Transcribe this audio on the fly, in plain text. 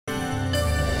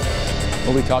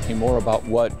We'll be talking more about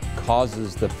what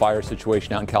causes the fire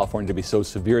situation out in California to be so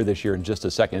severe this year in just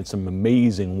a second. It's some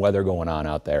amazing weather going on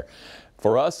out there.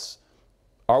 For us,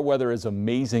 our weather is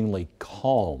amazingly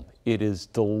calm. It is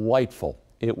delightful.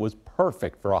 It was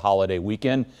perfect for a holiday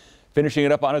weekend. Finishing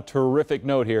it up on a terrific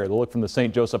note here. The look from the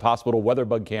St. Joseph Hospital weather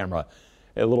bug camera.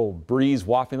 A little breeze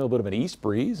wafting, a little bit of an east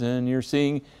breeze, and you're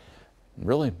seeing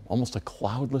really almost a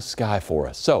cloudless sky for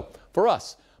us. So for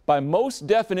us, by most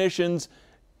definitions,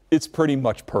 it's pretty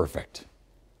much perfect.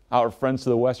 Our friends to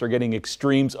the west are getting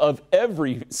extremes of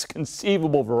every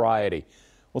conceivable variety.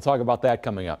 We'll talk about that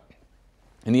coming up.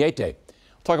 In the 8-day,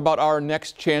 we'll talk about our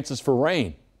next chances for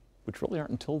rain, which really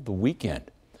aren't until the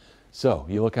weekend. So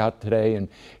you look out today, and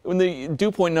when the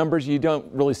dew point numbers, you don't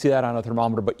really see that on a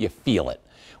thermometer, but you feel it.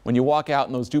 When you walk out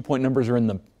and those dew point numbers are in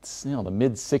the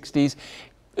mid 60s,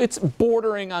 it's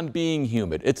bordering on being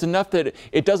humid. It's enough that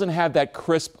it doesn't have that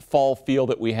crisp fall feel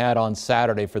that we had on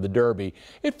Saturday for the Derby.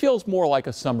 It feels more like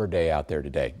a summer day out there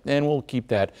today, and we'll keep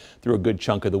that through a good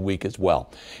chunk of the week as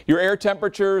well. Your air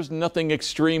temperatures, nothing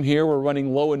extreme here. We're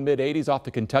running low and mid 80s off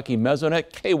the Kentucky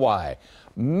Mesonet, KY,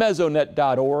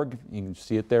 mesonet.org. You can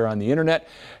see it there on the internet.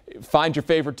 Find your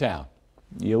favorite town.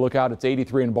 You look out, it's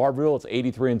 83 in Barberville, it's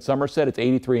 83 in Somerset, it's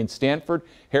 83 in Stanford,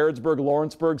 Harrodsburg,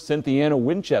 Lawrenceburg, Cynthiana,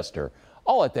 Winchester,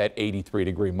 all at that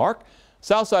 83-degree mark.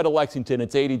 South side of Lexington,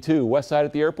 it's 82. West side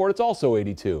at the airport, it's also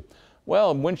 82.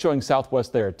 Well, wind showing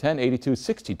southwest there at 10, 82,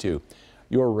 62.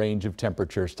 Your range of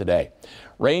temperatures today.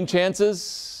 Rain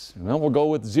chances, well, we'll go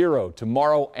with 0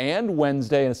 tomorrow and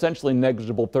Wednesday, and essentially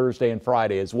negligible Thursday and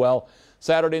Friday as well.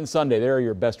 Saturday and Sunday, there are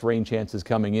your best rain chances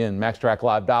coming in. MaxTrack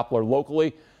Live Doppler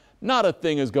locally. Not a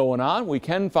thing is going on. We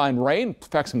can find rain, in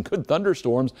fact, some good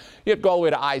thunderstorms. You have to go all the way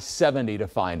to I-70 to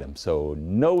find them, so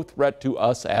no threat to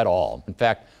us at all. In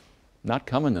fact, not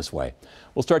coming this way.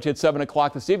 We'll start you at 7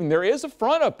 o'clock this evening. There is a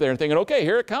front up there thinking, okay,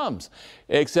 here it comes.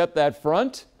 Except that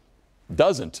front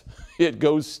doesn't. It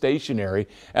goes stationary.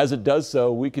 As it does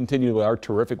so, we continue with our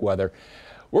terrific weather.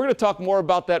 We're going to talk more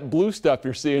about that blue stuff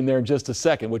you're seeing there in just a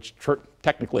second, which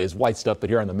technically is white stuff, but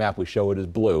here on the map we show it as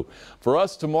blue. For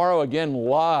us tomorrow, again,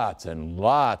 lots and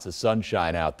lots of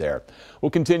sunshine out there. We'll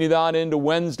continue on into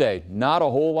Wednesday. Not a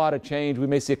whole lot of change. We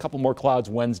may see a couple more clouds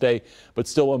Wednesday, but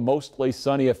still a mostly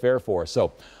sunny affair for us.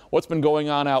 So what's been going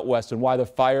on out west and why the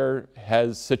fire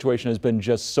situation has been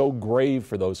just so grave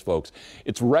for those folks?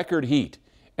 It's record heat.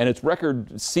 And it's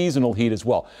record seasonal heat as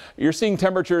well. You're seeing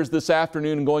temperatures this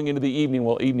afternoon and going into the evening,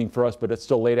 well, evening for us, but it's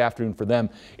still late afternoon for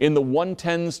them, in the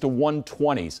 110s to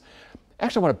 120s.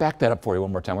 Actually, I want to back that up for you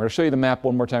one more time. I'm going to show you the map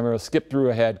one more time. I'm going to skip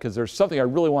through ahead because there's something I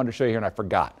really wanted to show you here and I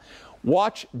forgot.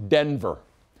 Watch Denver.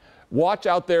 Watch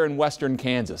out there in western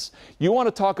Kansas. You want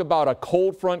to talk about a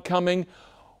cold front coming?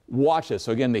 Watch this.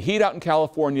 So again, the heat out in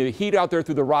California, the heat out there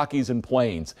through the Rockies and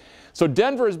Plains. So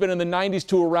Denver has been in the 90s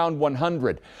to around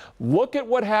 100. Look at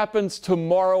what happens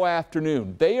tomorrow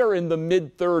afternoon. They are in the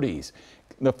mid 30s.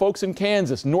 The folks in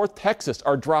Kansas, North Texas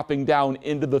are dropping down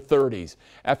into the 30s.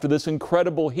 After this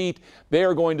incredible heat, they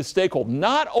are going to stay cold.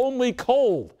 Not only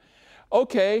cold.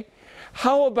 Okay,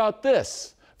 how about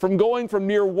this? From going from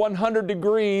near 100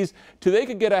 degrees to they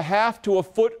could get a half to a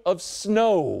foot of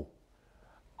snow.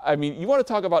 I mean, you want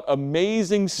to talk about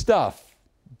amazing stuff.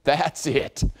 That's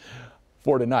it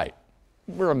for tonight.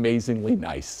 We're amazingly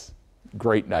nice.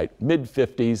 Great night.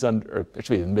 Mid-50s,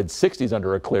 actually mid-60s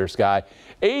under a clear sky.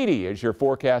 80 is your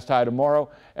forecast high tomorrow.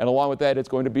 And along with that, it's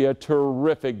going to be a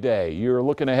terrific day. You're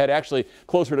looking ahead actually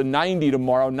closer to 90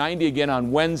 tomorrow. 90 again on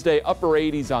Wednesday. Upper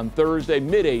 80s on Thursday.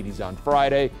 Mid-80s on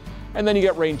Friday. And then you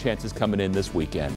get rain chances coming in this weekend.